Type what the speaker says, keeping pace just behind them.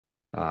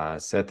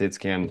Seth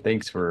Itzkan,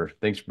 thanks for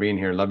being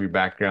here. Love your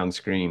background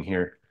screen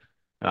here.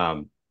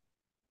 Um,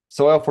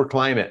 Soil for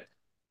climate,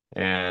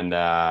 and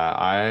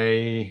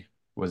I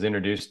was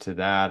introduced to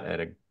that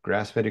at a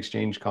grass-fed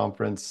exchange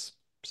conference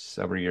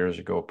several years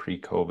ago,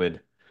 pre-COVID,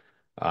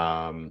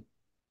 um,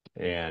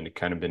 and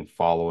kind of been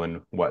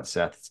following what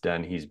Seth's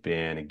done. He's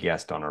been a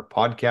guest on our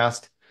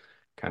podcast,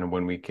 kind of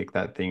when we kicked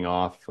that thing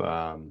off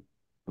a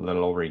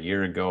little over a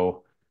year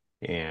ago,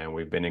 and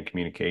we've been in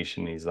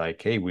communication. He's like,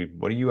 "Hey,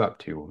 what are you up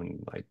to?"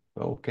 And like,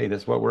 "Okay,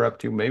 that's what we're up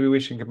to. Maybe we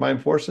should combine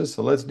forces,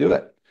 so let's do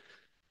it."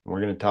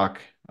 We're going to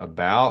talk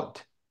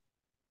about,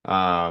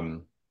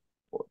 um,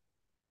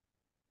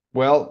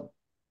 well,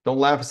 don't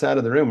laugh us out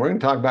of the room. We're going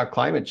to talk about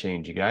climate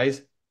change, you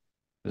guys.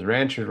 As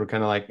ranchers, we're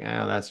kind of like,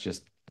 that's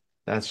just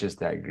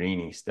that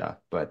greeny stuff.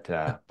 But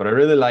I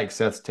really like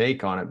Seth's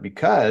take on it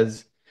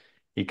because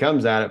he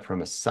comes at it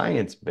from a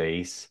science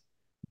base,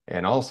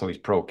 and also he's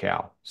pro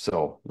cow.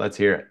 So let's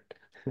hear it.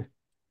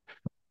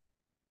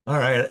 All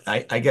right,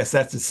 I guess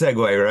that's a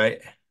segue,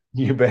 right?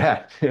 You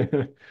bet.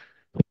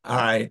 All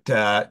right,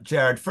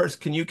 Jared,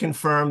 first, can you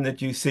confirm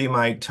that you see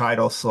my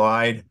title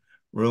slide, I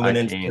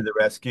Ruminants to can. the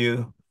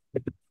Rescue?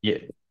 Yeah.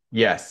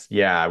 Yes.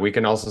 Yeah. We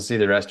can also see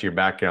the rest of your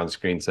background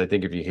screen. So I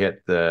think if you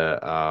hit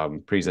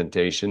the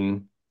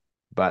presentation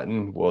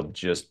button, we'll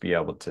just be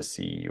able to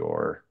see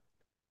your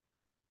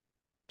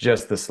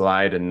just the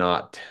slide and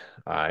not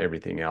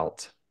everything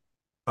else.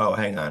 Oh,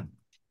 hang on.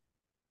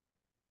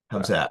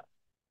 How's But that?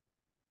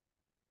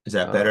 Is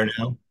that better um,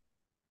 now?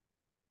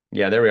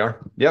 yeah, there we are.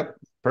 Yep.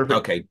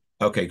 Perfect.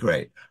 Okay,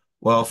 great.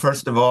 Well,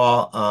 first of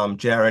all,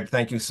 Jared,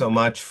 thank you so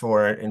much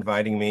for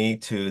inviting me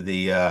to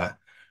the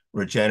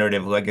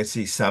Regenerative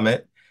Legacy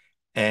Summit.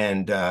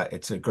 And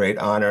it's a great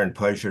honor and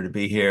pleasure to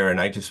be here.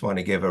 And I just want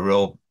to give a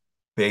real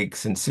big,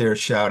 sincere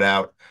shout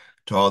out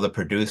to all the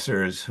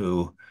producers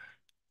who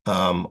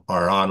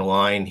are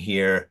online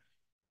here.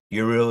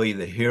 You're really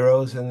the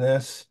heroes in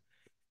this.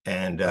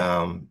 And,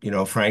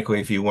 frankly,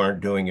 if you weren't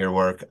doing your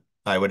work,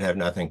 I would have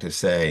nothing to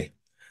say.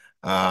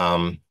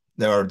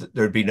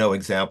 There'd be no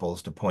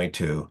examples to point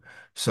to.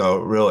 So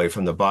really,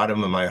 from the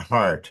bottom of my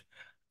heart,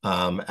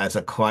 as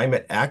a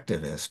climate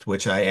activist,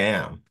 which I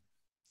am,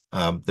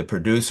 the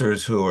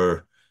producers who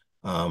are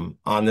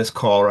on this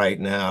call right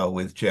now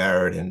with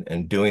Jared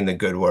and doing the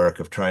good work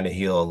of trying to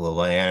heal the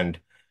land,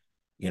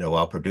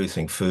 while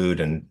producing food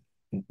and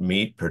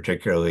meat,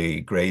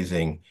 particularly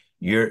grazing,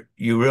 you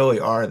really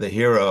are the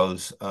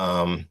heroes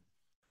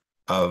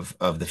of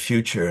the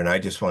future, and I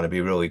just want to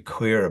be really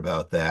clear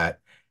about that.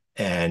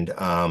 And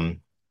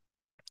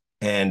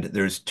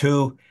there's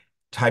two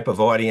type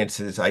of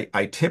audiences.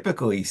 I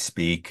typically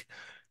speak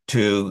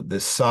to the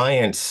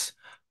science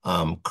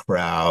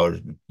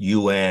crowd,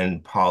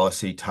 UN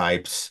policy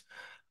types,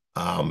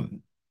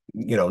 um,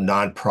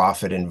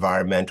 nonprofit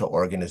environmental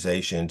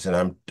organizations,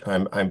 and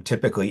I'm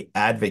typically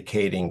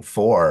advocating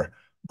for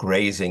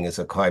grazing as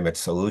a climate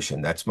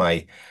solution. That's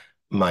my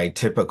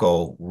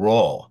typical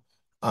role.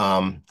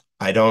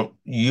 I don't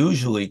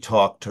usually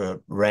talk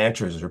to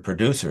ranchers or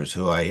producers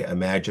who I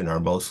imagine are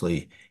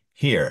mostly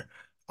here.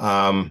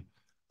 Um,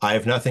 I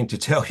have nothing to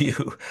tell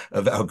you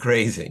about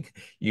grazing.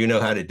 You know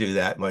how to do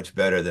that much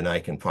better than I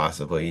can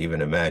possibly even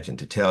imagine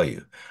to tell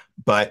you.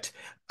 But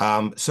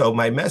so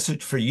my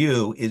message for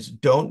you is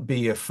don't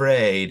be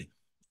afraid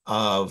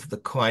of the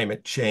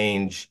climate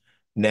change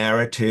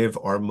narrative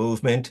or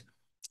movement.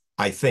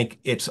 I think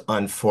it's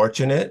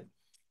unfortunate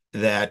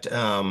that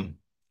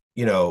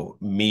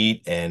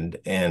meat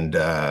and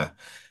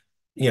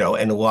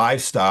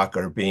livestock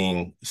are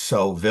being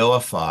so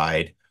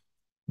vilified.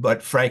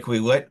 But frankly,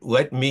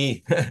 let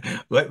me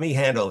let me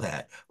handle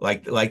that.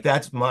 Like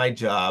that's my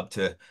job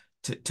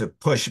to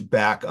push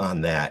back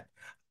on that.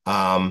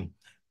 Um,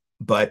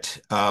 but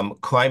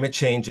climate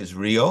change is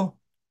real,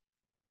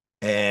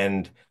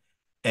 and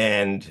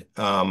and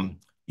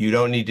you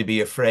don't need to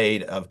be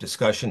afraid of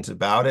discussions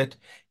about it.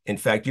 In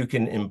fact, you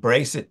can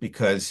embrace it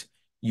because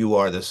you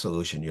are the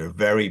solution. You're a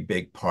very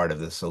big part of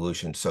the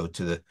solution. So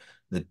to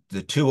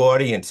the two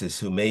audiences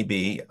who may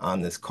be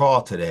on this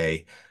call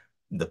today,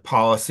 the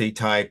policy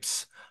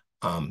types,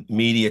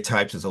 media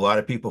types, there's a lot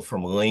of people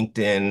from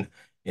LinkedIn,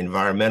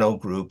 environmental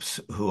groups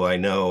who I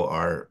know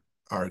are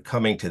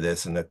coming to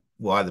this, and a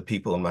lot of the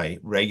people in my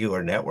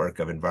regular network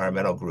of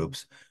environmental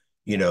groups,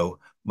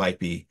 might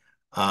be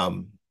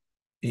um,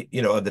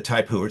 of the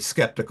type who are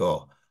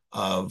skeptical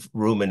of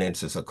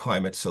ruminants as a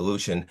climate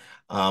solution.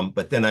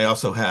 But then I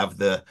also have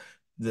the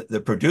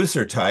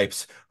producer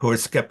types who are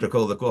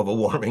skeptical that global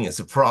warming is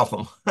a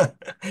problem.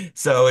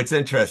 So it's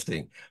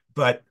interesting,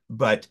 but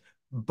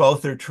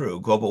both are true.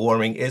 Global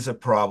warming is a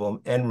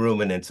problem, and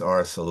ruminants are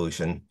a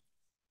solution.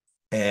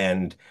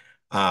 And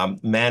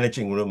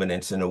managing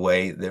ruminants in a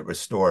way that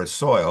restores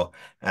soil,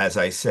 as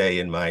I say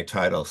in my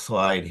title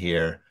slide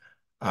here,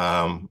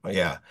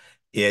 yeah,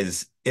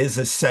 is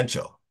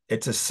essential.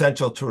 It's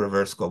essential to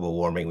reverse global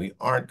warming. We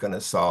aren't going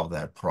to solve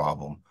that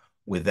problem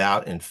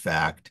without, in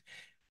fact,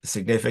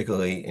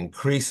 significantly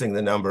increasing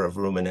the number of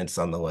ruminants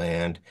on the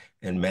land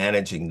and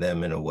managing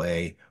them in a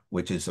way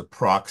which is a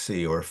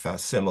proxy or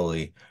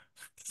facsimile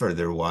for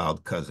their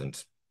wild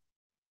cousins.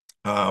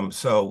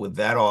 So with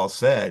that all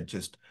said,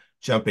 just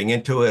jumping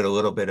into it, a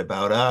little bit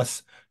about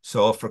us.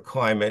 Soil for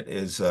Climate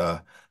is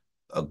a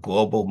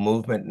global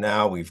movement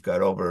now. We've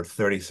got over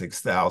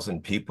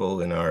 36,000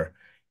 people in our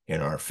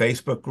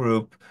Facebook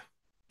group,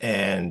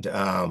 and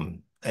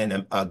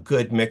a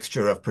good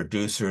mixture of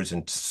producers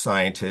and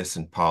scientists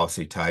and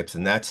policy types.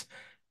 And that's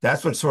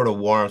what sort of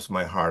warms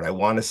my heart. I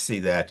want to see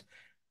that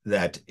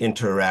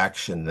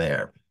interaction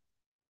there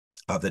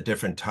of the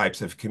different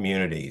types of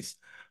communities.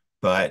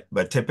 But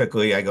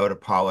typically I go to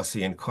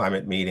policy and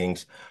climate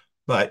meetings.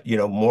 But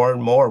more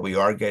and more we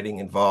are getting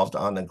involved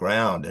on the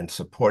ground and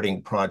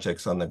supporting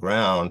projects on the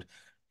ground.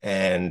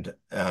 And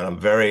I'm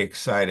very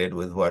excited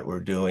with what we're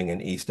doing in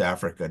East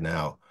Africa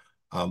now.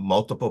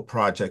 Multiple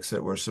projects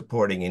that we're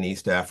supporting in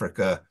East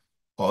Africa,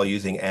 all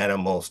using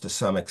animals to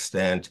some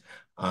extent,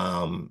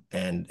 and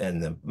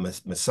the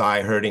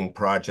Maasai herding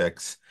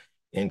projects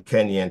in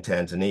Kenya and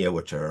Tanzania,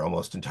 which are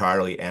almost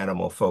entirely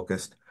animal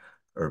focused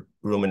or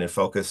ruminant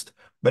focused,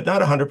 but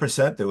not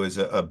 100%. There was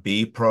a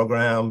bee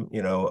program,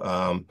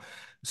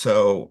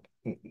 so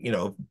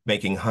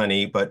making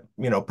honey, but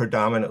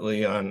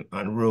predominantly on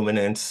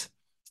ruminants,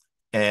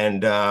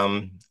 and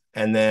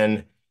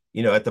then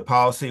at the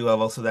policy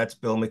level. So that's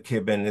Bill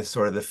McKibben is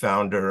sort of the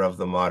founder of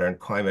the modern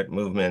climate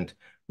movement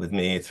with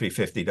me at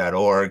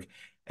 350.org,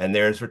 and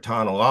there's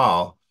Ratan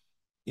Alal,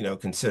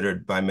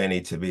 considered by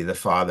many to be the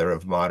father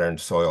of modern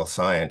soil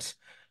science.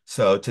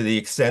 So to the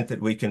extent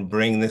that we can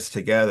bring this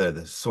together,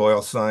 the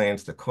soil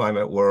science, the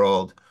climate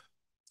world,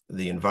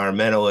 the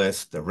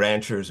environmentalists, the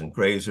ranchers and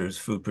grazers,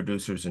 food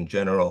producers in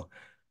general,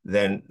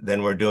 then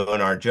we're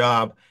doing our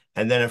job.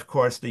 And then, of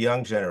course, the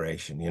young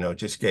generation,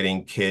 just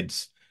getting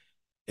kids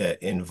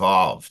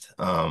involved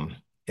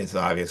is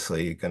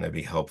obviously going to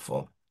be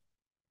helpful.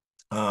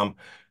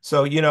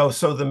 So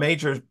the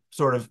major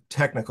sort of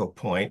technical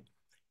point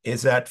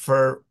is that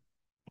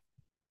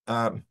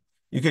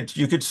you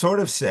could sort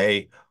of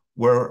say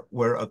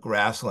we're a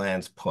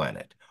grasslands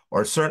planet,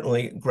 or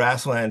certainly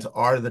grasslands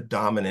are the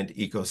dominant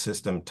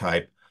ecosystem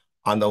type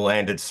on the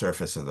landed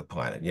surface of the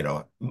planet.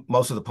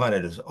 Most of the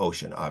planet is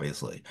ocean,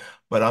 obviously,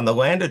 but on the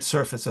landed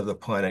surface of the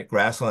planet,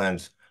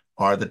 grasslands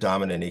are the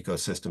dominant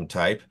ecosystem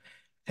type,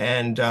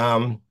 and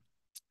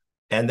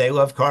they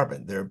love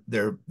carbon.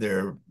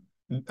 They're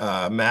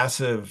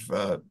massive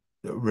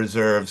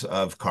reserves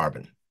of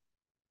carbon.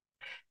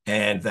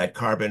 And that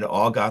carbon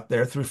all got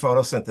there through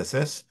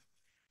photosynthesis,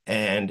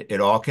 and it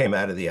all came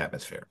out of the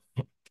atmosphere.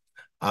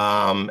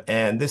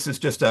 And this is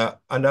just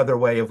another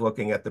way of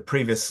looking at the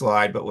previous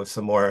slide, but with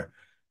some more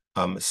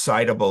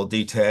citable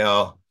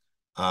detail.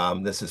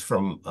 This is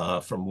from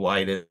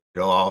White et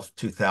al.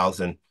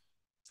 2000.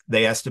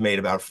 They estimate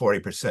about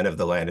 40% of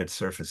the landed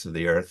surface of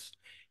the Earth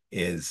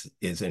is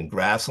in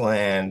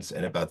grasslands,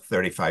 and about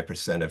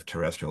 35% of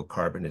terrestrial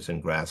carbon is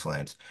in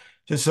grasslands.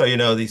 Just so you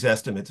know, these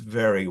estimates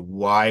vary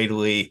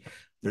widely.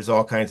 There's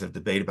all kinds of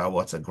debate about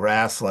what's a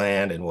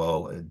grassland, and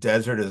well, a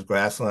desert is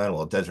grassland.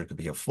 Well, a desert could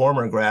be a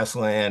former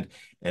grassland.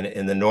 And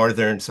in the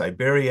northern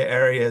Siberia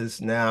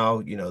areas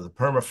now, the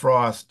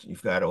permafrost,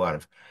 you've got a lot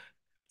of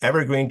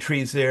evergreen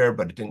trees there,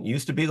 but it didn't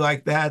used to be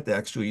like that. There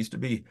actually used to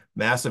be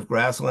massive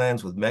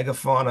grasslands with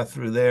megafauna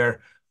through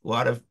there, a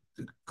lot of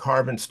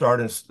carbon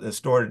stored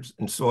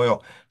in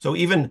soil. So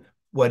even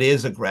what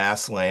is a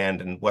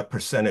grassland and what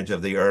percentage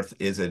of the Earth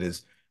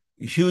is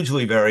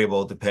hugely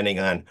variable depending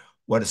on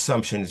what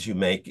assumptions you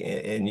make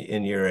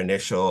in your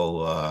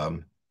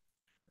initial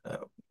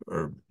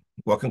or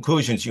what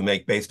conclusions you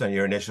make based on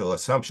your initial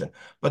assumption.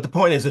 But the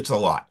point is, it's a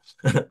lot.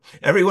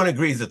 Everyone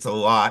agrees it's a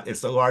lot.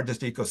 It's the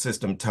largest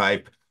ecosystem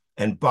type.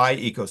 And by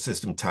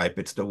ecosystem type,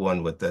 it's the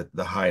one with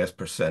the highest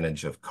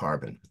percentage of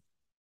carbon.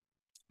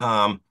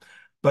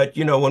 But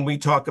when we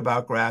talk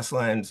about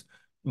grasslands,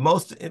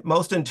 most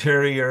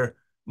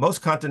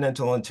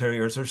continental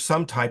interiors are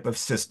some type of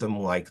system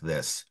like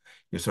this.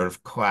 Your sort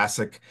of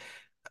classic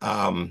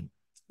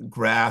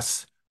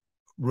grass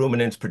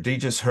ruminants,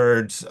 prodigious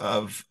herds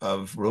of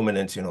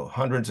ruminants,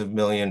 hundreds of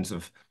millions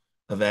of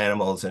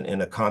animals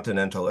in a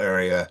continental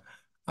area.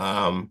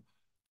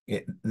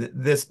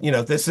 This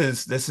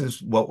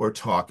is what we're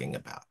talking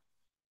about.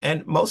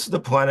 And most of the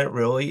planet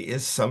really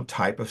is some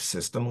type of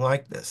system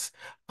like this.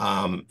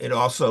 It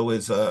also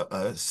is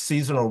a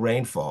seasonal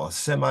rainfall, a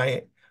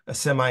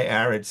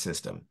semi-arid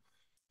system.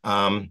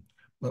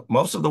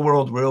 Most of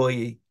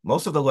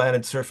the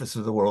landed surface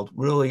of the world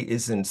really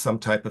is in some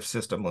type of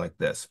system like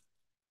this.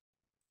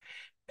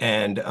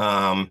 And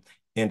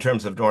in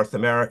terms of North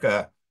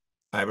America,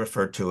 I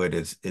refer to it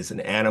as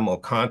an animal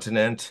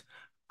continent.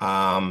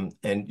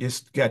 And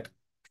just can't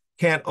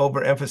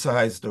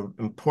overemphasize the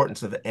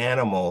importance of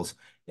animals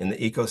in the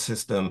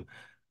ecosystem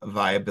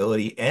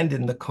viability and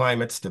in the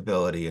climate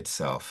stability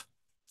itself.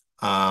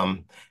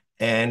 And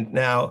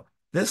now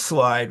this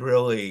slide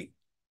really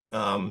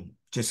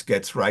just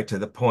gets right to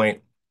the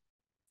point.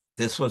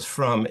 This was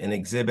from an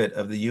exhibit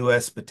of the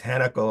U.S.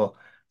 Botanical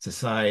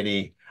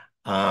Society,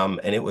 and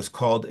it was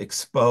called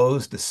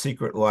Exposed: The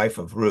Secret Life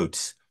of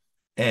Roots.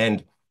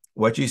 And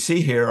what you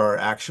see here are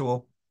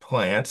actual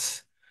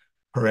plants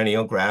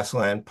perennial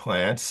grassland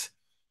plants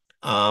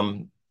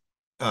um,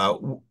 uh,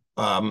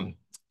 um,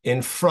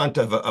 in front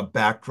of a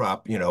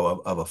backdrop,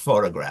 of a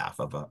photograph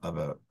of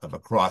a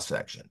cross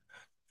section.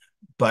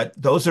 But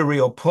those are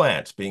real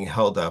plants being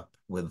held up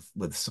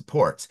with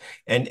supports.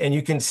 And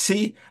you can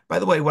see, by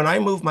the way, when I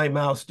move my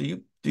mouse,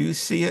 do you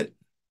see it?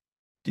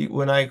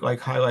 When I like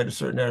highlight a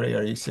certain area,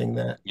 are you seeing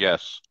that?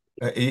 Yes.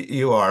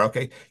 You are,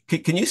 okay.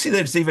 Can you see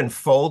that it's even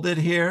folded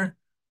here?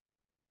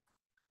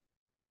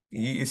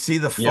 You see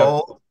the Yep.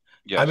 fold?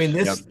 I mean,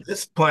 Yes. this Yep.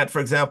 this plant, for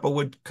example,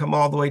 would come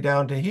all the way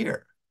down to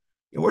here.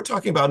 We're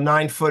talking about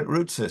 9-foot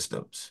root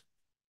systems.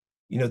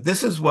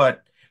 This is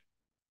what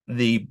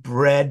the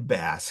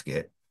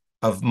breadbasket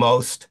of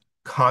most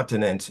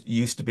continents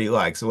used to be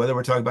like. So whether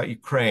we're talking about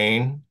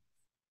Ukraine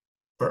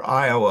or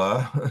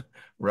Iowa,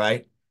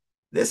 right?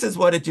 This is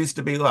what it used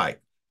to be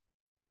like.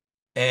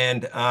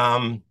 And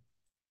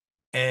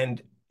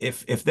and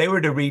if they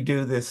were to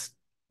redo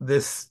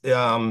this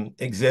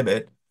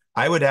exhibit,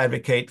 I would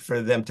advocate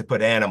for them to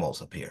put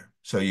animals up here.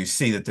 So you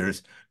see that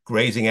there's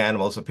grazing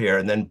animals up here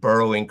and then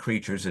burrowing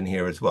creatures in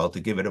here as well to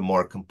give it a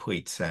more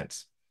complete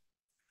sense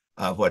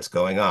of what's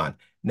going on.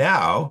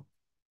 Now,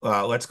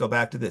 let's go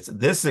back to this.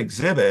 This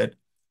exhibit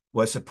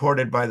was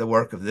supported by the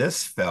work of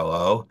this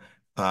fellow,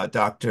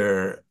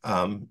 Dr.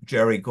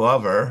 Jerry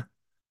Glover.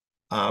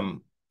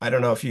 I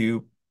don't know if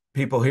you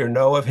people here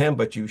know of him,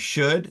 but you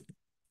should.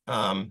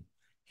 Um,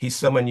 he's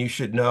someone you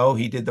should know.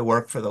 He did the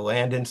work for the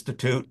Land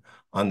Institute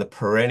on the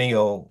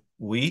perennial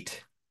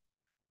wheat,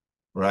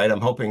 right?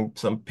 I'm hoping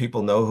some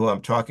people know who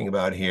I'm talking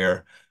about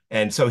here.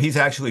 And so he's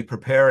actually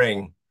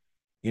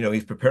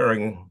he's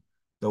preparing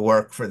the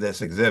work for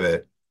this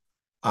exhibit.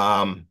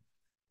 Um,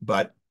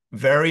 but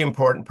very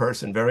important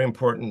person, very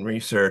important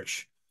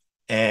research.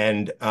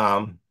 And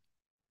so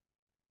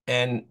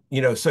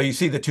you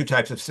see the two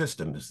types of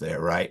systems there,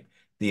 right?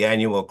 The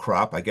annual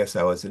crop, I guess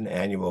that was an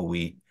annual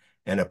wheat,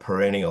 and a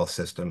perennial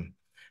system.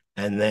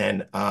 And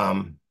then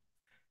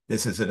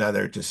this is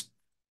another just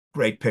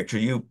great picture.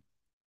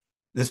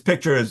 This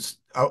picture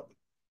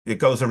it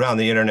goes around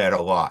the internet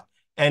a lot,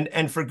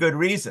 and for good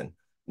reason.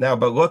 Now,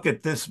 but look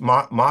at this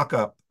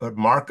mock-up or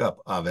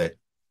markup of it,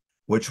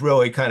 which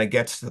really kind of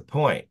gets to the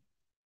point.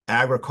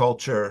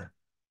 Agriculture,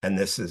 and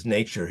this is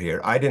nature here.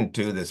 I didn't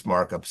do this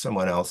markup,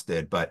 someone else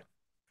did, but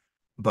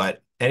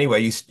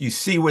anyway, you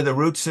see where the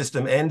root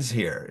system ends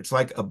here. It's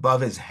like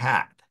above his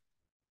hat.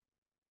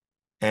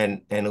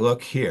 And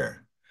look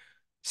here.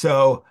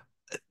 So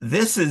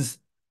this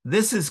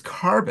is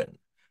carbon.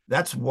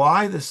 That's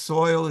why the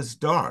soil is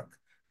dark.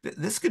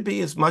 This could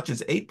be as much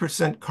as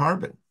 8%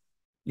 carbon,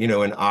 in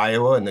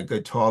Iowa and the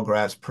good tall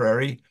grass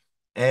prairie.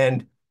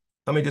 And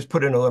let me just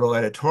put in a little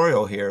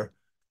editorial here.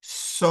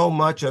 So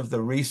much of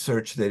the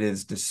research that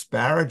is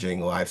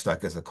disparaging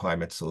livestock as a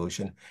climate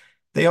solution,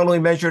 they only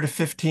measure to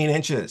 15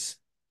 inches,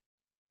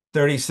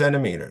 30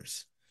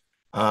 centimeters.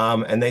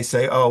 And they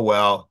say, oh,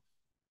 well,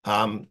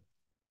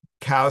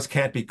 cows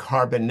can't be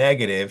carbon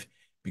negative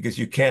because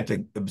you can't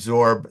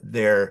absorb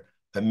their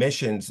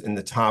emissions in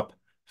the top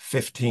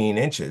 15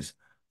 inches.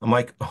 I'm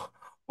like, oh,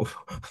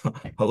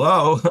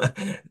 hello,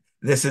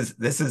 this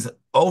is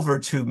over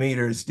 2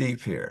 meters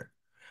deep here.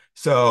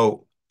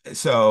 So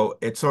it's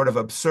sort of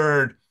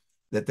absurd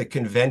that the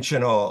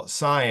conventional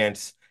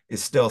science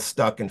is still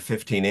stuck in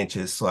 15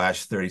 inches /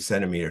 30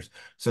 centimeters.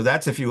 So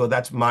that's, if you will,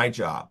 that's my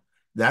job.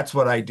 That's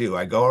what I do.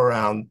 I go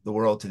around the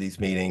world to these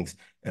meetings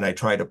and I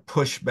try to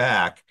push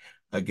back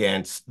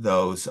against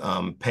those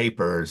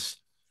papers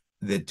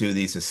that do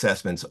these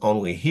assessments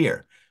only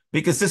here,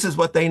 because this is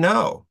what they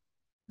know.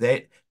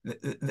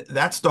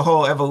 That's the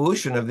whole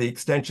evolution of the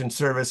Extension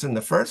Service in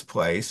the first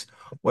place,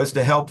 was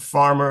to help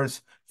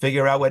farmers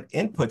figure out what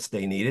inputs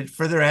they needed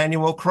for their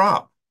annual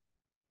crop,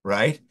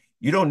 right?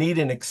 You don't need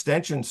an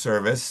Extension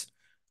Service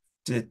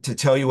to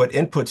tell you what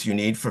inputs you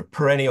need for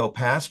perennial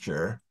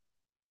pasture.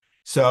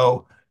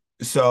 So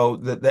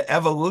the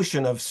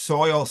evolution of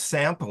soil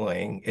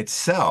sampling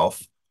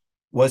itself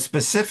was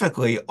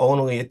specifically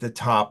only at the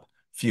top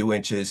few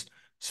inches,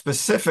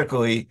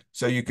 specifically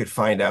so you could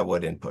find out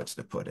what inputs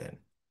to put in.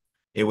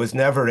 It was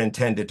never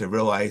intended to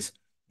realize,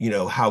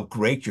 how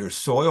great your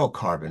soil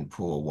carbon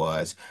pool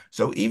was.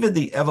 So even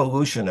the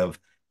evolution of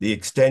the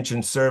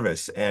Extension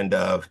Service and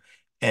of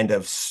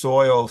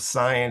soil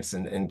science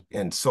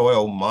and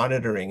soil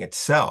monitoring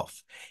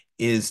itself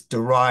is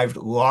derived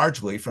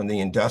largely from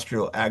the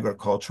industrial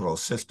agricultural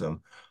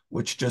system,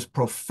 which just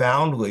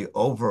profoundly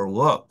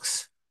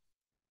overlooks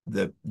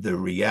the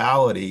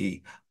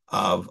reality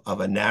of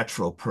a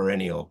natural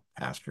perennial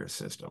pasture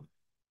system.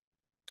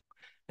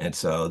 And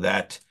so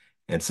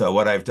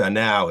what I've done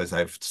now is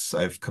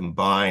I've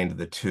combined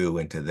the two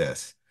into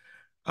this.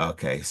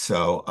 Okay,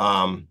 so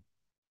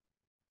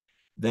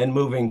then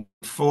moving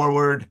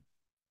forward,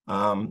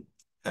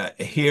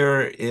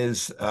 here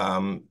is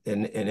an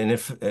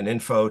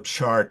info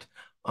chart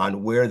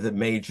on where the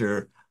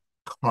major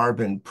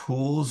carbon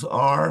pools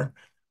are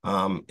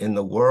in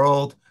the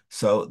world.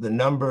 So the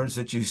numbers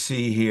that you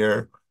see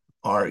here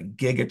are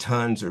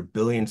gigatons or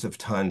billions of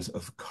tons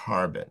of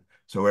carbon.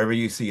 So wherever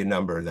you see a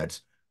number,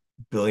 that's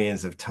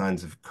billions of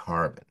tons of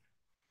carbon.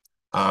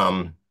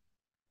 Um,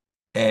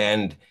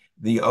 and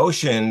the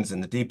oceans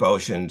and the deep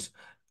oceans,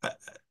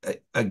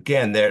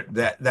 again,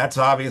 that's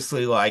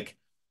obviously like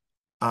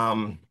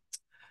um,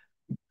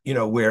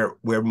 where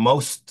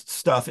most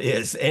stuff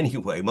is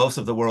anyway. Most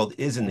of the world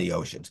is in the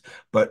oceans,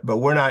 but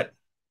we're not.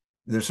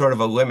 There's sort of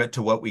a limit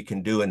to what we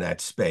can do in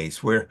that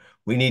space. We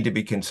need to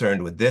be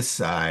concerned with this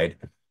side,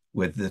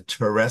 with the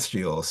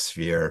terrestrial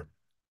sphere,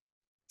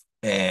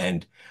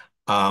 and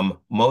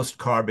most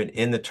carbon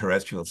in the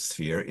terrestrial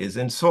sphere is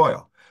in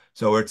soil.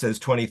 So where it says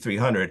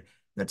 2,300,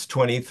 that's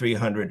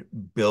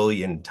 2,300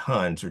 billion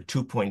tons or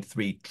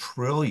 2.3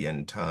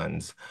 trillion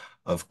tons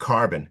of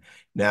carbon.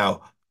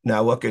 Now,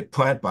 now look at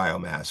plant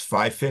biomass,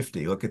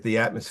 550. Look at the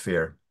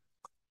atmosphere,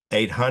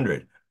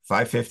 800.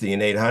 550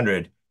 and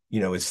 800,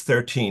 is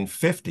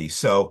 1350.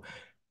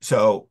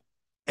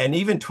 And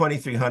even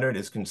 2,300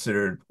 is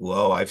considered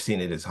low. I've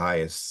seen it as high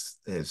as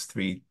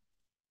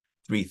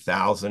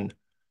 3,000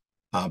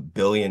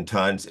 billion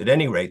tons. At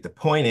any rate, the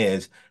point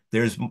is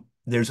there's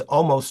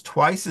almost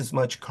twice as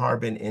much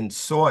carbon in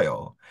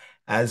soil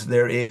as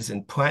there is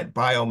in plant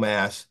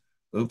biomass,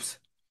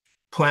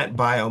 plant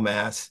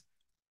biomass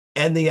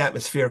and the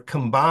atmosphere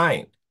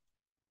combined.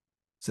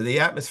 So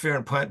the atmosphere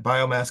and plant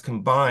biomass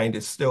combined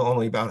is still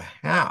only about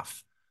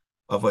half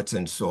of what's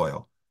in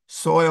soil.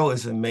 Soil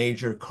is a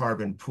major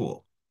carbon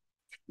pool.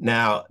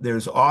 Now,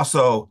 there's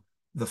also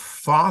the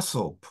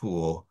fossil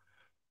pool,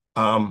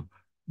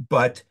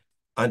 but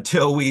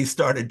until we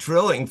started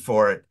drilling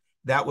for it,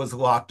 that was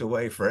locked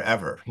away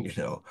forever,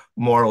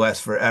 more or less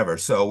forever.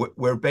 So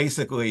we're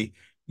basically,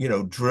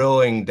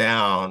 drilling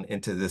down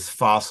into this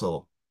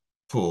fossil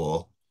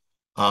pool.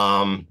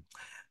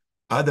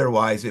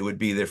 Otherwise, it would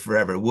be there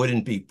forever. It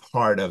wouldn't be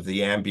part of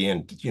the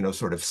ambient,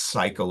 sort of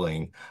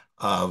cycling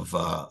of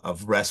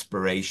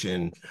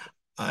respiration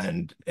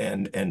and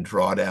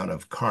drawdown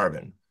of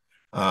carbon.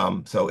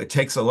 So it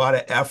takes a lot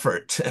of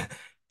effort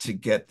to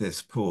get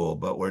this pool,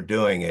 but we're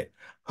doing it.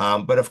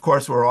 But of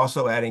course, we're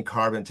also adding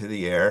carbon to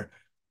the air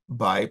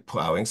by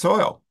plowing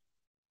soil.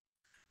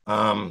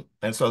 And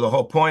so the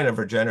whole point of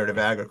regenerative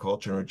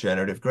agriculture and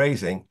regenerative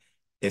grazing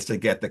is to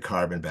get the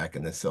carbon back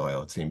in the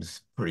soil. It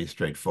seems pretty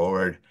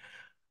straightforward.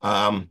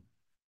 Um,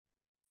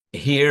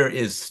 Here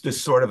is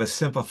just sort of a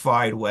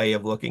simplified way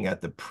of looking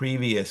at the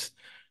previous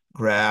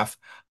graph.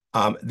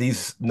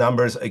 These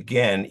numbers,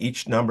 again,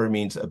 each number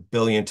means a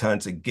billion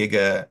tons. A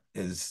giga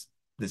is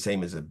the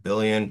same as a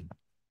billion.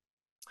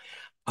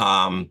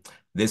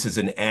 This is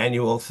an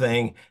annual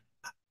thing.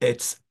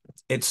 It's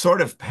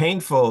sort of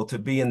painful to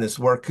be in this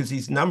work because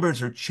these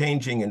numbers are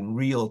changing in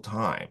real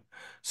time.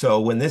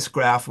 So when this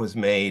graph was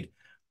made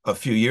a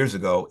few years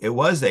ago, it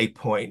was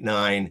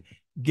 8.9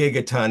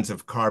 gigatons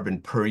of carbon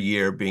per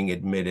year being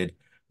emitted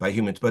by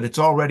humans, but it's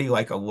already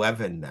like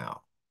 11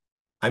 now.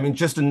 I mean,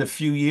 just in the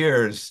few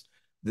years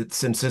that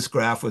since this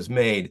graph was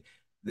made,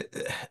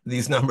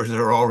 these numbers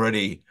are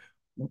already,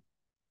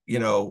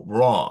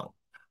 wrong.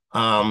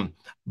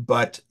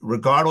 But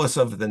regardless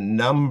of the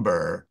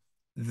number,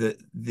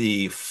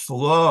 the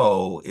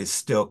flow is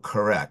still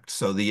correct.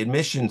 So the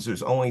emissions,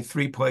 there's only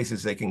three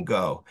places they can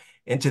go: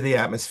 into the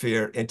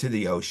atmosphere, into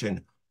the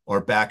ocean, or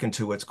back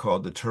into what's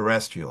called the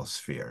terrestrial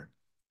sphere.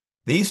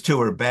 These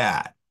two are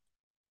bad.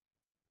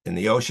 In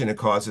the ocean, it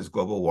causes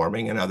global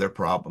warming and other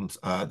problems.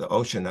 The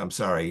ocean, I'm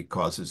sorry,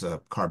 causes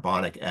a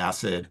carbonic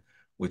acid,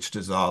 which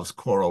dissolves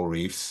coral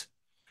reefs.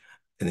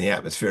 In the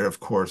atmosphere, of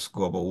course,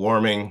 global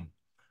warming.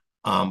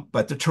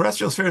 But the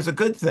terrestrial sphere is a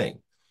good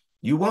thing.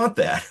 You want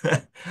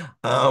that.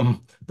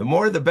 The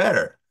more, the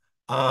better.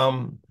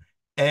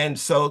 And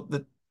so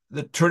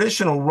the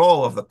traditional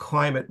role of the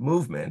climate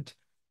movement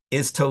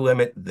is to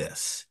limit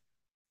this.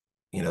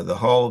 The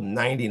whole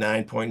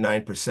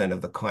 99.9%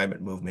 of the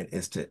climate movement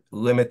is to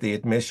limit the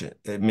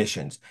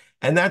emissions.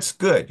 And that's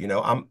good.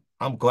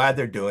 I'm glad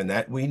they're doing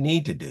that. We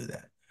need to do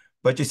that.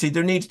 But you see,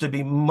 there needs to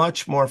be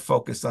much more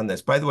focus on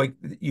this. By the way,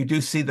 you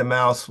do see the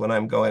mouse when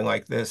I'm going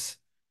like this.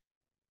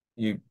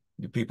 Do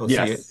people see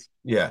it? Yes.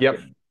 Yeah. Yep.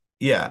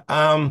 Yeah.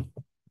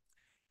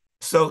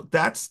 So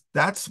that's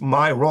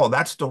my role.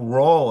 That's the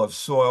role of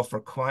Soil for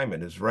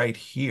Climate is right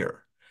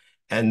here.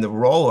 And the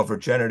role of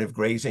regenerative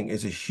grazing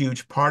is a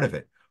huge part of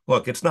it.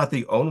 Look, it's not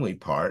the only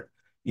part,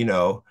 you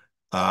know.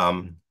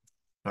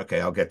 Okay,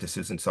 I'll get to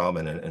Susan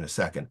Solomon in a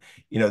second.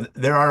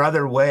 There are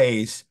other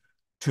ways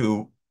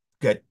to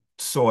get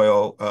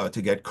soil,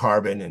 to get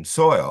carbon in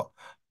soil,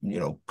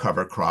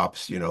 cover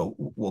crops,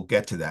 we'll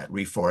get to that,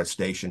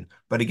 reforestation.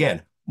 But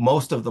again,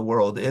 most of the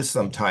world is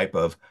some type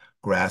of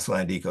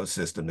grassland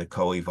ecosystem that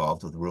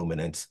co-evolved with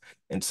ruminants.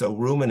 And so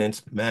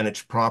ruminants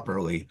managed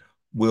properly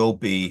will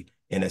be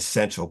an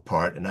essential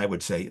part, and I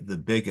would say the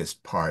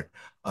biggest part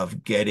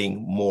of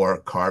getting more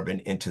carbon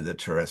into the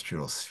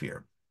terrestrial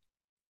sphere.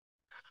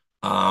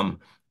 And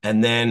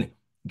then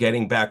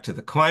getting back to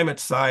the climate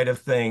side of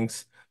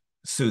things,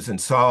 Susan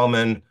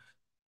Solomon,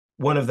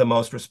 one of the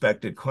most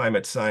respected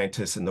climate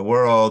scientists in the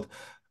world,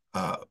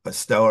 a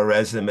stellar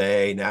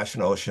resume,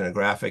 National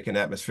Oceanographic and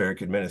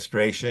Atmospheric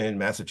Administration,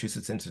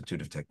 Massachusetts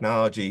Institute of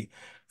Technology,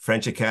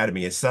 French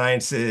Academy of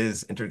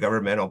Sciences,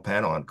 Intergovernmental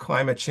Panel on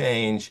Climate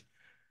Change,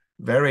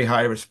 very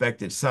high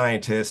respected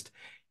scientist.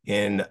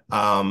 In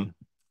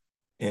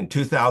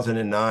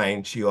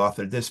 2009, she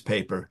authored this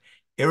paper,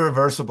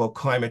 Irreversible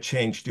Climate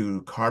Change Due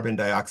to Carbon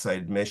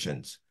Dioxide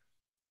Emissions.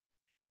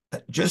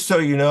 Just so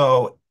you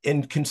know,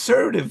 in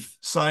conservative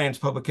science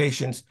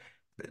publications,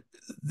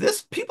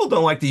 people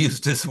don't like to use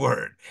this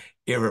word,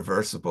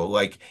 irreversible.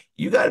 Like,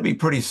 you got to be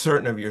pretty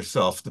certain of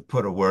yourself to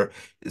put a word.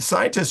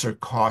 Scientists are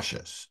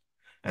cautious,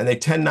 and they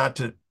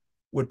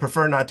would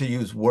prefer not to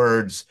use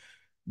words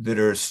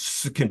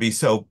that can be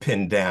so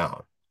pinned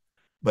down.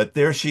 But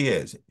there she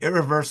is,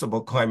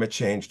 irreversible climate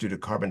change due to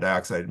carbon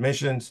dioxide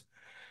emissions.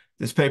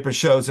 This paper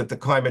shows that the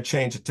climate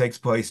change that takes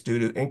place due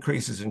to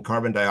increases in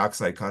carbon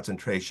dioxide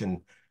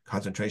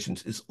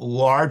concentrations is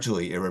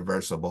largely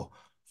irreversible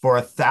for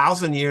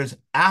 1,000 years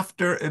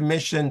after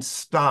emissions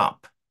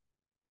stop.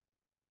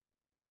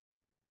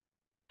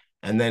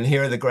 And then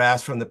here are the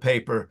graphs from the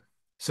paper.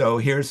 So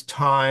here's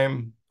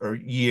time or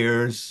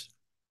years.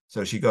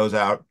 So she goes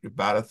out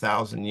about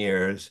 1,000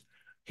 years.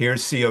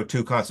 Here's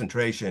CO2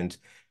 concentrations.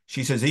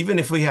 She says, even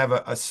if we have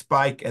a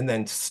spike and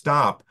then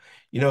stop,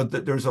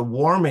 there's a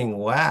warming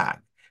lag.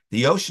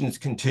 The oceans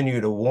continue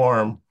to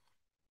warm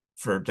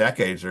for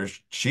decades, or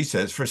she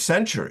says for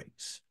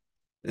centuries.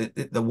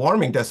 The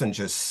warming doesn't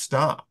just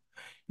stop,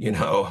 you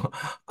know.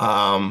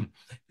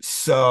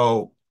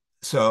 So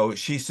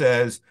she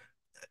says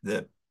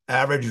the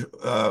average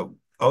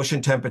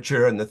ocean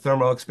temperature and the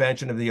thermal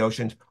expansion of the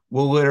oceans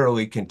will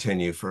literally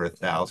continue for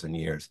 1,000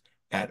 years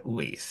at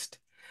least.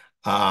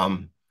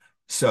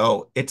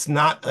 So it's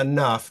not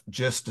enough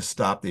just to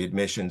stop the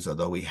emissions,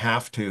 although we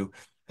have to.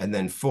 And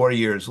then 4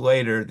 years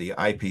later, the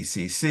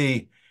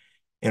IPCC,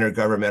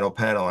 Intergovernmental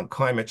Panel on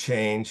Climate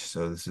Change,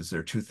 so this is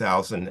their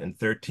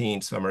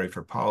 2013 Summary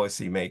for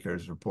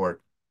Policymakers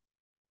report,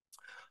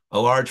 a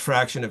large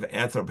fraction of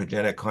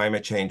anthropogenic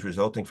climate change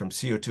resulting from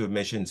CO2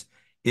 emissions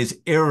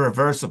is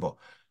irreversible.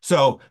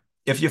 So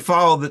if you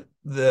follow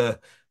the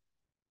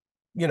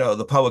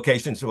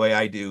publications the way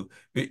I do,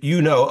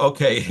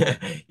 okay,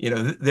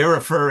 they're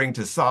referring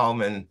to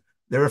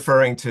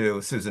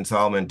Susan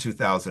Solomon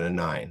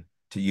 2009,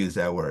 to use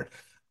that word,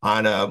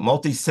 on a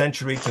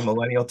multi-century to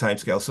millennial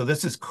timescale. So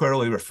this is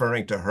clearly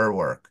referring to her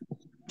work.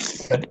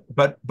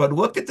 But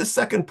look at the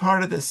second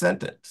part of this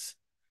sentence.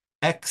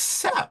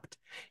 Except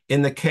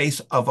in the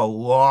case of a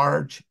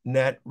large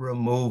net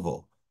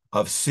removal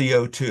of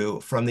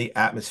CO2 from the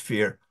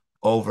atmosphere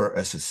over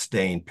a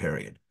sustained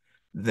period.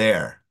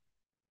 There's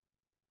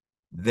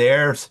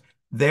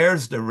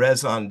the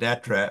raison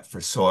d'etre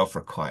for Soil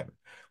for Climate.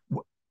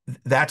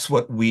 That's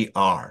what we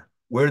are.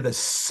 We're the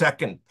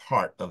second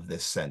part of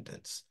this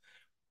sentence,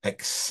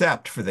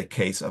 except for the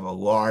case of a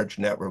large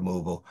net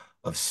removal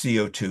of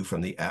CO2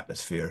 from the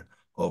atmosphere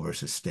over a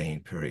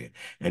sustained period.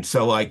 And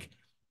so, like,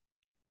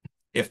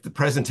 if the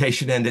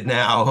presentation ended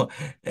now,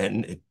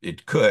 and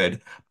it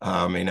could,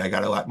 and I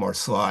got a lot more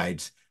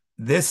slides,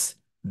 this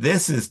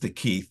is the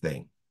key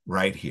thing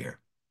right here,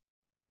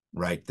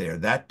 right there.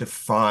 That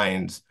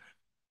defines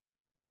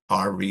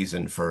our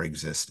reason for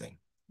existing.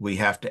 We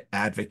have to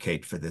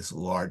advocate for this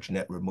large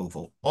net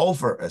removal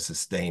over a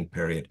sustained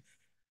period.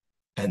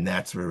 And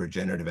that's where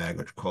regenerative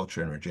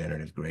agriculture and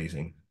regenerative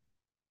grazing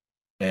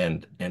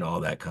and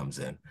all that comes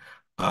in.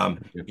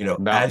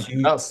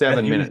 About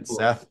 7 minutes,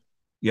 Seth.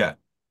 Yeah.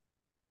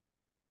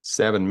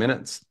 7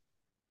 minutes.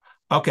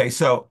 Okay,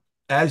 so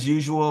as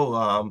usual,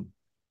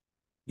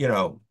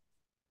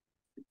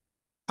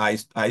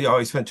 I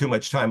always spend too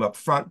much time up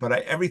front, but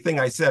everything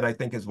I said I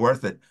think is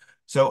worth it.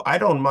 So I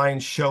don't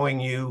mind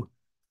showing you.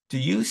 Do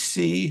you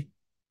see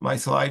my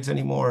slides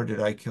anymore, or did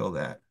I kill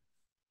that?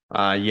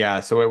 Yeah,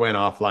 so it went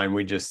offline.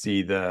 We just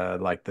see the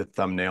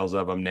thumbnails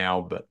of them now,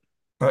 but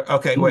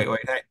Okay, wait,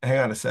 hang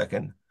on a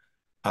second.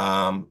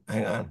 Hang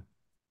on.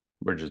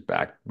 we're just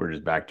back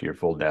to your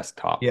full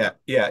desktop.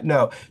 Yeah,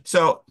 no.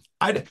 So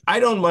I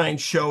don't mind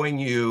showing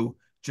you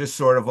just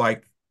sort of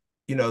like,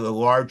 the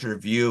larger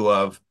view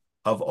of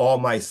all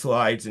my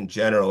slides in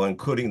general,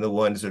 including the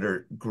ones that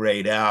are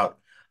grayed out.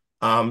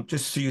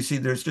 Just so you see,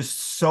 there's just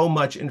so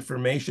much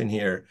information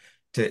here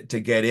to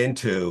get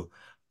into.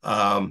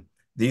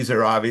 These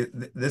are obvious.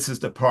 This is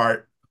the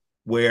part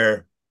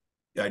where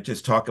I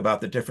just talk about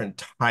the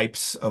different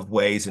types of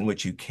ways in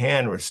which you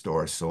can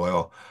restore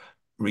soil.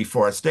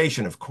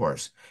 Reforestation, of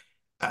course.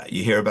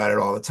 You hear about it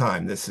all the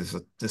time. This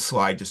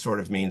slide just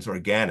sort of means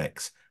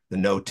organics, the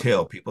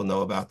no-till. People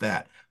know about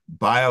that.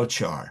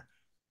 Biochar.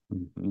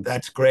 Mhm.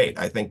 That's great.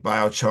 I think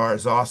biochar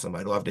is awesome.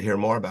 I'd love to hear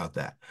more about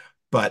that.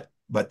 But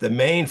the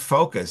main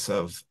focus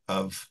of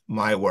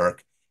my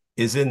work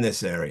is in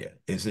this area,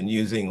 is in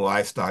using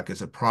livestock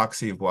as a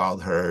proxy of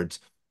wild herds.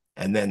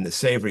 And then the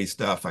savory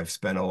stuff, I've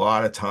spent a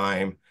lot of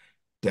time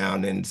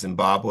down in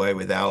Zimbabwe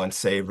with Alan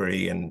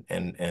Savory, and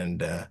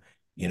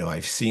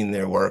I've seen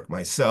their work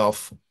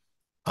myself.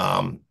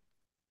 And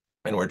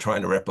we're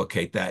trying to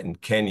replicate that in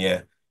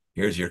Kenya.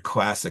 Here's your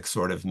classic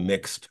sort of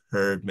mixed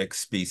herd,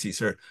 mixed species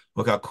herd.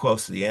 Look how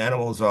close the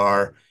animals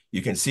are.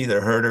 You can see the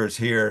herders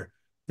here.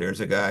 There's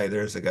a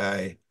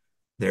guy,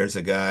 there's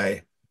a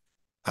guy.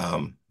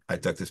 I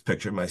took this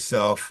picture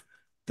myself.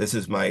 This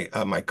is my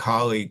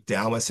colleague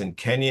Dalmas in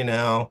Kenya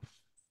now.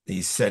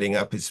 He's setting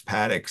up his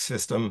paddock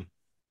system.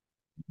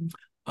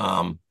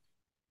 Um,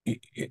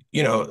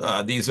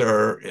 these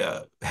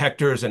are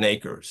hectares and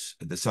acres,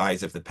 the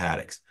size of the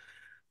paddocks.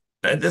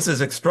 And this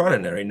is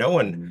extraordinary. No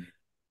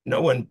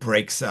one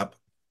breaks up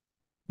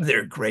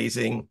their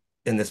grazing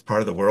in this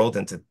part of the world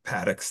into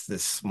paddocks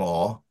this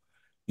small,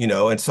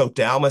 and so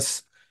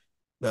Dalmas,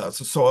 so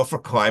Soil for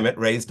Climate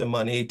raised the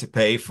money to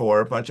pay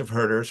for a bunch of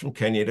herders from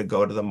Kenya to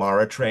go to the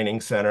Mara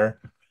Training Center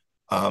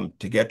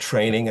to get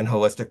training in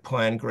holistic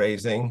plant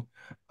grazing.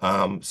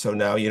 So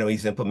now,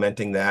 he's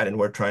implementing that and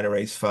we're trying to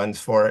raise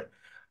funds for it.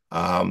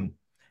 Um,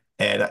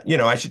 and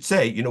I should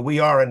say, we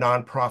are a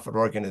nonprofit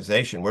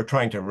organization. We're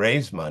trying to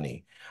raise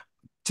money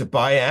to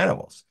buy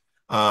animals,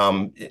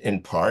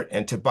 in part,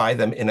 and to buy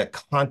them in a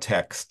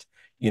context,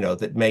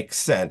 that makes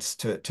sense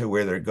to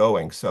where they're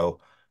going. So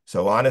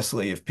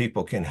honestly, if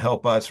people can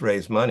help us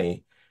raise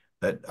money,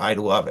 that I'd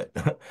love it.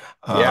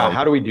 Yeah, um,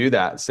 how do we do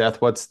that,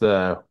 Seth? What's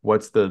the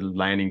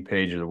landing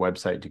page or the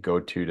website to go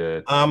to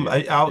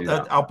I'll do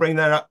that? I'll bring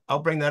that up. I'll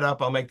bring that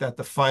up. I'll make that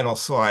the final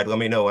slide. Let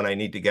me know when I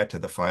need to get to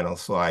the final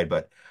slide.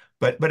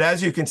 But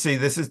as you can see,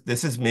 this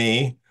is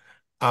me.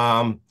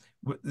 Um,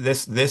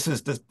 this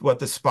is what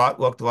the spot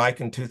looked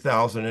like in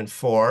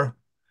 2004.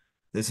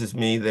 This is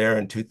me there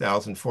in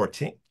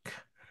 2014.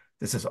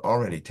 This is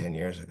already 10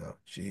 years ago.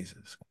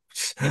 Jesus.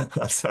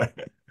 I'm sorry.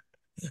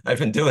 I've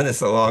been doing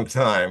this a long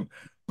time.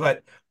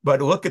 But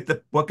look at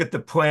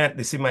the plant.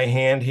 You see my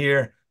hand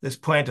here? This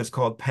plant is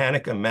called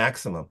Panica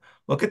maximum.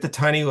 Look at the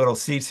tiny little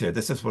seeds here.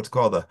 This is what's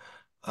called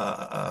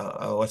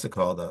what's it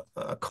called?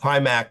 A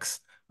climax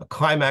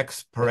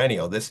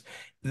perennial. This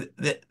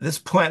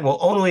plant will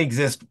only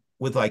exist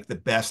with like the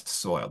best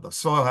soil. The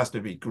soil has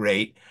to be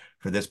great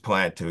for this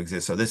plant to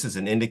exist. So this is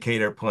an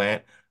indicator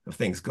plant of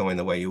things going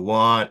the way you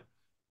want.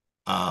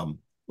 Um,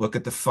 Look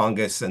at the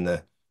fungus and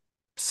the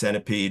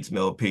centipedes,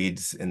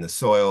 millipedes in the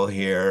soil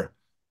here.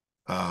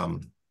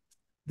 Um,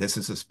 this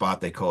is a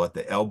spot, they call it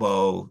the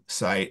elbow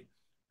site.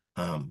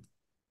 Um,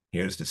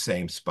 Here's the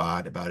same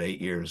spot about 8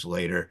 years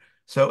later.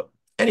 So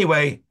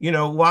anyway,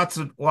 lots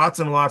and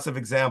lots of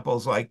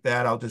examples like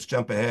that. I'll just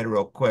jump ahead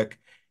real quick.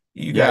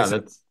 You Yeah, guys,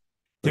 that's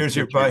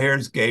picture.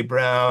 here's Gabe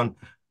Brown.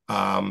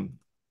 Um,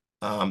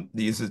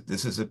 this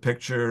is a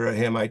picture of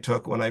him I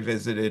took when I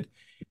visited,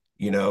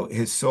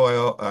 his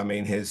soil, I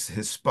mean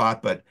his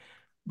spot, but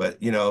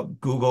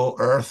Google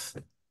Earth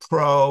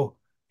Pro,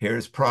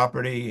 here's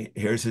property,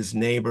 here's his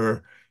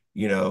neighbor,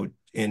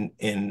 in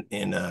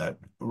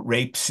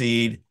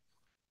rapeseed,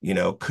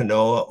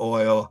 canola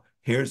oil.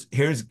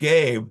 Here's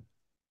Gabe.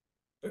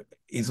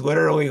 He's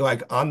literally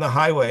like on the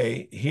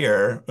highway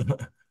here,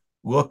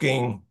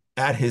 looking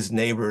at his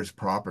neighbor's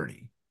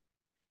property.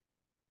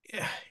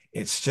 Yeah,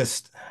 it's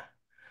just,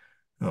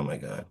 oh my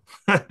God.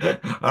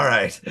 All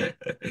right.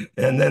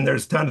 And then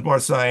there's tons more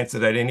science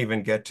that I didn't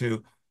even get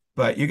to,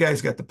 but you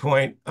guys get the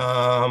point.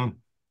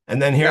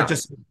 And then here, Yeah,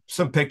 just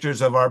some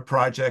pictures of our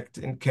project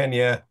in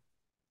Kenya.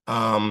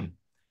 Um,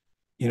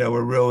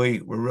 we're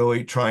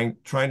really trying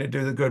to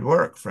do the good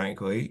work,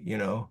 frankly.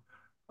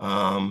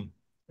 Um,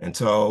 and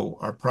so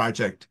our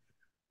project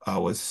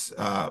was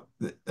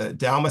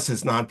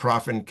Dalmas's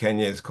nonprofit in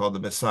Kenya is called the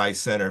Masai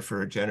Center for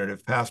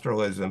Regenerative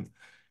Pastoralism.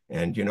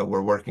 And,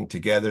 we're working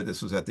together.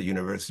 This was at the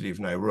University of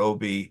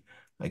Nairobi.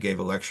 I gave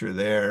a lecture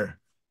there.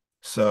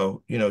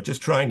 So,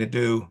 just trying to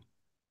do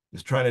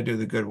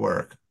the good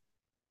work.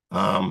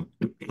 Um,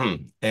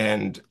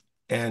 and,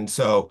 and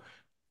so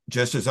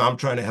just as I'm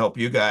trying to help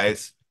you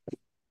guys,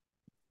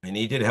 and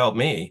he did help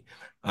me,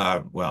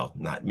 well,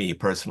 not me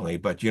personally,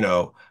 but,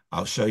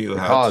 I'll show you the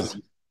how to, cause.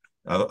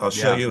 I'll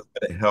show Yeah, you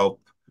how to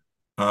help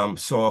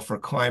Soil for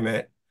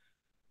Climate.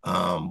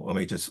 Let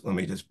me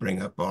just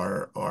bring up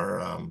our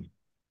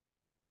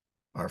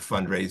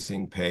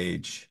fundraising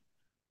page,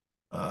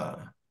 uh,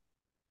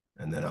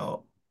 and then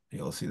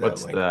you'll see that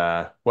what's link.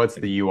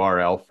 the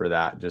URL for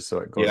that, just so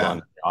it goes on Yeah,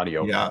 the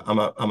audio? yeah.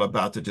 I'm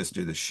about to just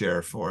do the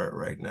share for it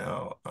right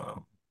now.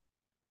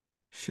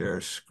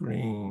 Share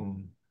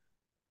screen.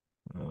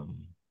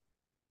 Um,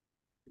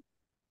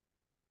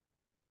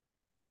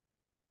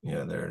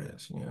 yeah, there it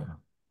is. Yeah.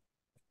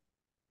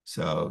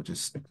 So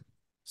just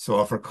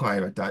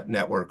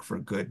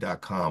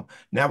soilforclimate.networkforgood.com.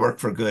 Network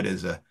for Good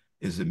is a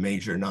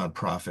major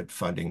nonprofit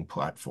funding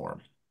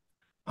platform.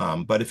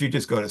 But if you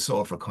just go to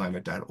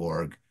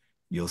soilforclimate.org,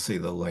 you'll see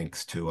the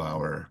links to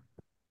our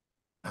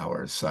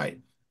site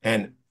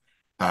and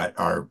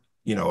our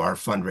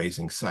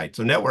fundraising site.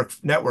 So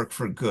Network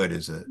for Good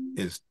is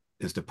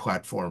the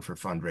platform for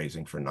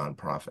fundraising for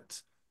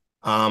nonprofits.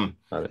 Um,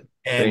 Got it.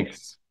 and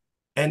Thanks.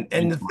 and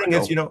Thanks, the thing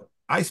is, Marco.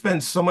 I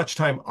spend so much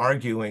time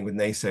arguing with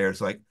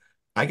naysayers. Like,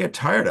 I get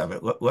tired of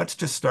it. Let's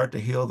just start to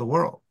heal the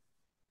world.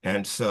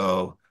 And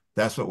so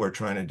that's what we're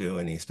trying to do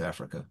in East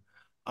Africa.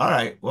 All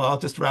right. Well, I'll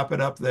just wrap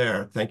it up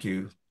there. Thank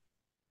you.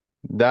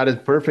 That is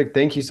perfect.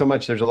 Thank you so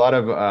much. There's a lot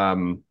of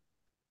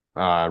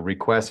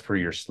requests for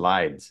your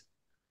slides.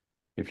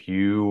 if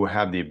you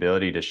have the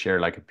ability to share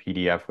like a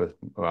PDF with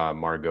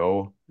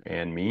Margot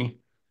and me,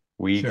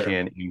 we Sure.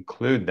 can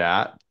include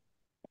that.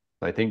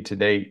 I think to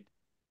date,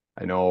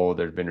 I know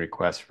there's been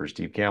requests for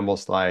Steve Campbell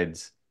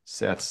slides,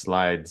 Seth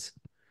slides,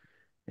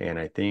 and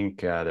I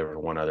think there was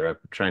one other. I'm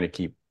trying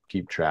to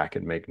keep track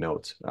and make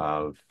notes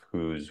of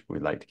who's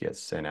we'd like to get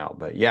sent out.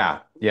 But yeah,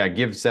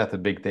 give Seth a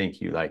big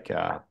thank you. Like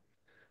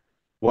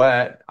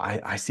what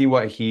I see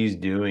what he's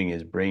doing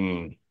is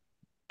bringing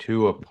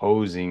two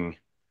opposing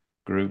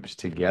groups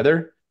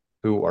together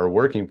who are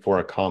working for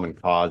a common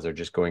cause. They're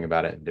just going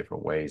about it in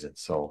different ways. And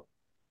so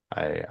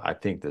I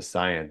think the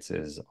science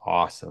is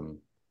awesome.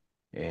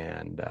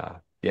 And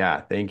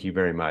yeah, thank you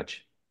very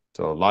much.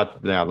 So lots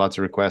of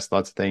requests,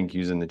 lots of thank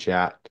yous in the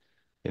chat,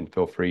 and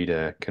feel free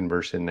to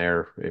converse in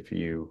there if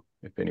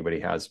anybody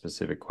has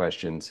specific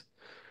questions.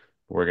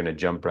 We're going to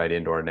jump right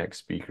into our next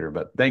speaker.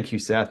 But thank you,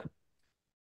 Seth.